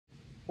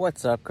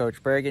What's up,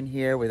 Coach Bergen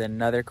here with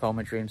another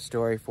Coma Dreams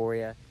story for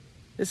you.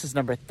 This is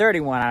number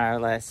 31 on our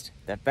list,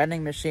 the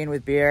vending machine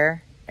with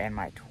beer and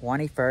my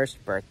 21st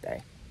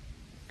birthday.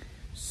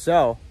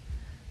 So,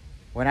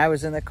 when I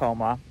was in the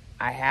coma,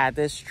 I had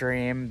this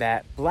dream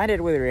that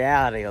blended with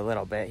reality a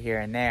little bit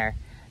here and there.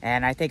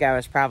 And I think I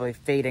was probably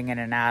fading in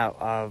and out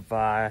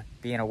of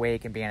being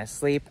awake and being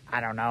asleep.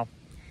 I don't know.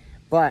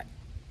 But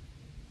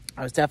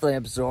I was definitely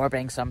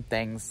absorbing some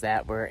things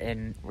that were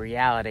in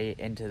reality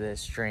into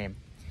this dream.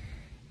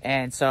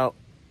 And so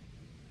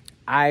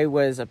I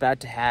was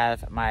about to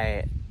have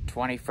my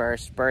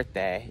 21st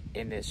birthday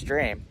in this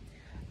dream.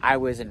 I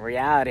was in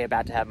reality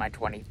about to have my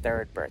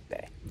 23rd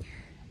birthday.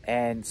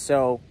 And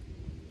so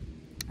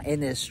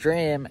in this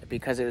dream,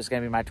 because it was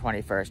going to be my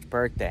 21st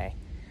birthday,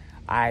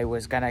 I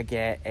was going to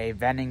get a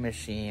vending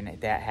machine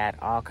that had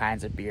all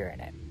kinds of beer in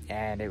it.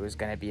 And it was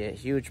going to be a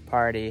huge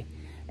party.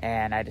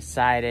 And I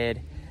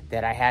decided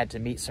that I had to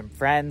meet some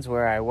friends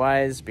where I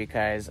was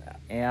because,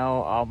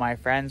 all my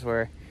friends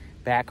were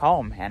back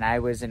home and I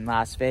was in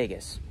Las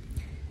Vegas.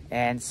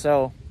 And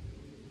so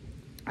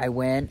I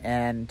went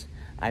and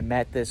I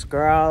met this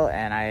girl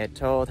and I had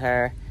told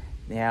her,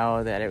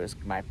 that it was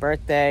my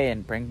birthday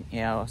and bring,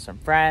 some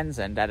friends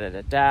and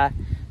da-da-da-da,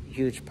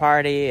 huge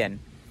party. And,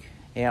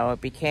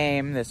 it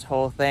became this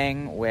whole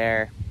thing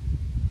where,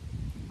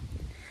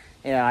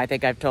 I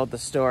think I've told the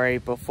story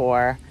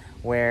before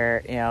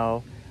where,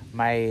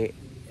 my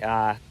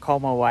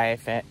coma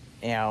wife,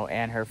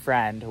 and her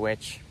friend,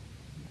 which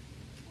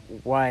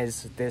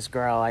was this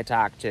girl I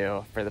talked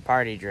to for the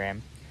party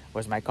dream,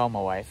 was my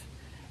coma wife.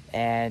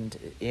 And,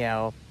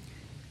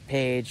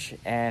 Paige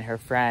and her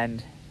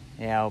friend,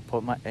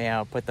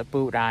 put the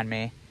boot on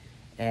me.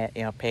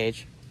 And,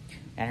 Paige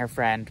and her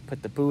friend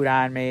put the boot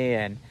on me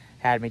and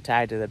had me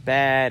tied to the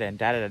bed and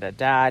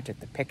da-da-da-da-da, took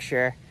the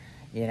picture,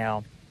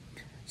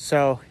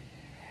 So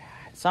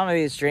some of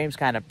these dreams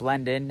kind of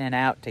blend in and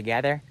out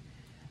together.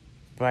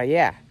 But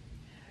yeah,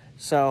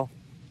 so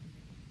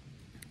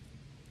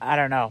I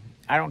don't know.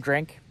 I don't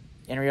drink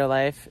in real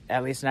life,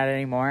 at least not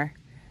anymore.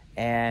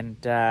 And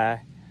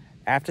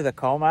after the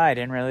coma, I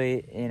didn't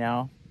really,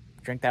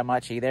 drink that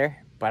much either.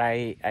 But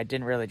I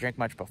didn't really drink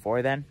much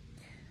before then.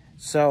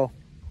 So,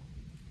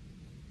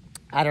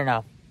 I don't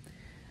know.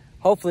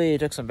 Hopefully you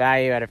took some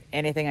value out of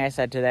anything I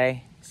said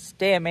today.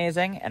 Stay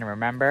amazing, and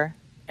remember,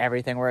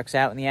 everything works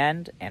out in the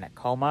end, and a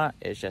coma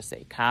is just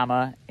a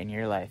comma in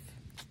your life.